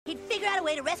our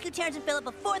way to rescue Terrence and Philip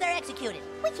before they're executed.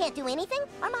 We can't do anything.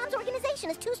 Our mom's organization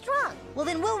is too strong. Well,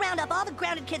 then we'll round up all the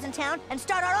grounded kids in town and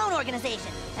start our own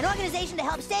organization. An organization to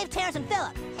help save Terrence and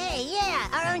Philip. Hey, yeah,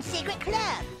 our own secret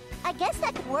club. I guess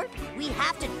that could work. We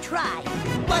have to try.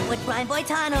 What would Brian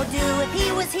Boitano do if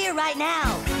he was here right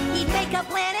now? He'd make a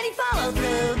plan and he'd follow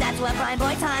through. That's what Brian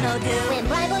Boitano do. When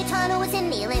Brian Boitano was in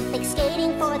the Olympics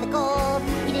skating for the gold,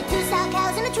 he did 2 style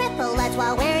cows and a triple Lutz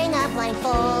while wearing a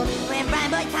blindfold. When Brian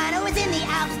Boitano was in the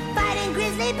Alps fighting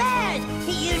grizzly bears,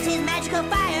 he used his magical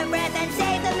fire breath and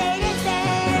saved the maidens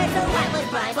there. So what would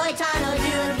Brian Boitano do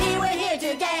if he were here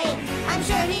today? I'm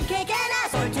sure he'd kick an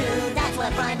ass or two. That's what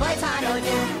Brian Boitano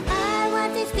do. I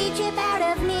want this speech out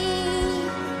of me.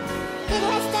 It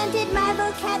has stunted my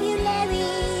vocabulary.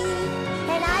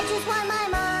 And I just want my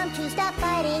mom to stop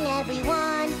fighting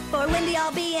everyone. For Wendy,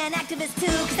 I'll be an activist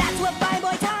too, cause that's what Brian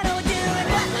Boitano do. And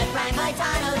what would Brian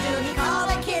Boitano do? He'd call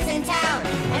the kids in town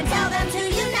and tell them to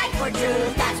unite for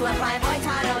truth. That's what Brian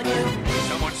Boitano do.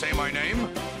 Someone say my name?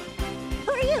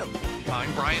 Who are you?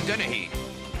 I'm Brian Dennehy.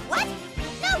 What?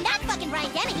 No, not fucking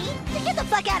Brian Dennehy. Then get the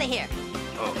fuck out of here.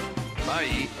 Oh,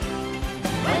 bye.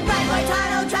 When Brian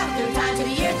Boitano traveled through time to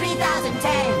the year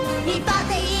 3010, he fought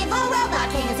the evil robot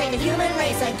king and saved the human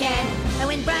race again. And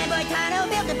when Brian Boitano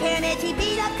built the pyramids, he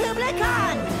beat up Kublai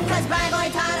Khan. Cause Brian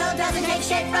Boitano doesn't take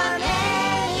shit from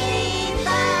anybody.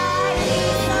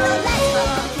 So let's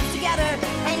all keep together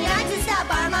and unite to stop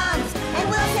our moms. And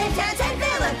we'll save Terrence and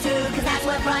Philip too, cause that's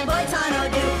what Brian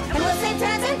Boitano do. And we'll save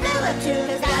Terrence and Philip too,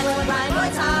 cause that's what Brian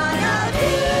Boitano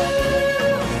do.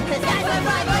 Cause that's what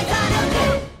Brian Boitano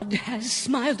do. Has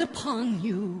smiled upon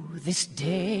you this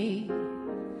day,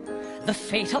 the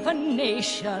fate of a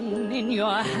nation in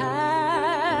your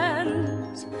hands,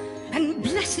 and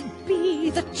blessed be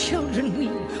the children we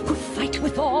who fight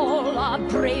with all our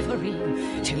bravery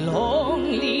till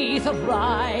only the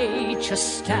righteous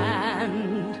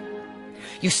stand.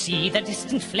 You see the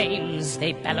distant flames,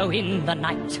 they bellow in the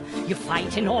night. You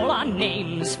fight in all our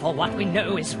names for what we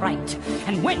know is right.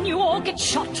 And when you all get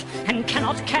shot and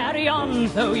cannot carry on,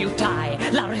 though you die,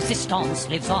 la resistance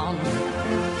lives on.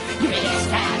 You may be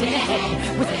stabbed in the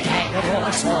head with a dagger or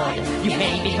a sword. You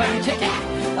may be burned to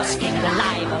death or skinned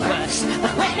alive or worse.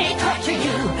 But when they torture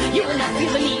you, you will not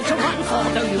feel the need to run, for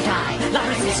though you die, la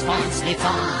resistance lives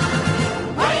on.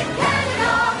 Wave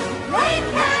Canada! Wave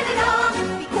Canada!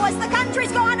 Because the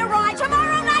country's gone awry.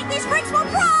 Tomorrow night these bricks will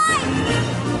cry!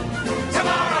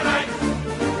 Tomorrow night,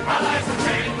 our lives will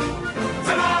change.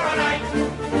 Tomorrow night,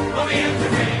 we'll be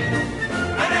entertained.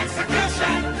 An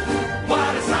execution,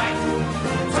 what a sight.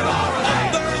 Tomorrow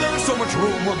night. There's so much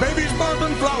room where babies burn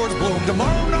and flowers bloom.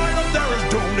 Tomorrow night up there is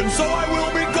doomed, and so I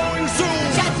will be going soon.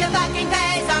 Shut your fucking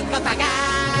face, Uncle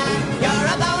Pagan. You're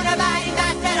a boner biting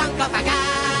bastard, Uncle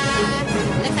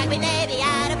Pagan. Looks like we may be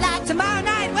out of luck. Tomorrow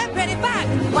night we're pretty fucked.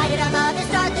 Why did our mothers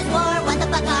start this war? What the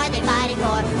fuck are they fighting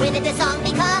for? When did this song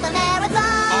become a marathon?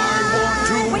 I want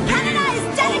to When Canada is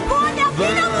dead and gone, there'll be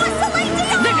no more Celine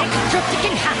Dion. They make it your dick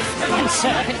in half and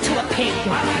serve it to a pig.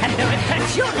 And though it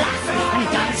hurts, you'll laugh and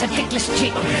dance a dickless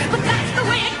jig. But that's the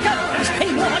way it goes in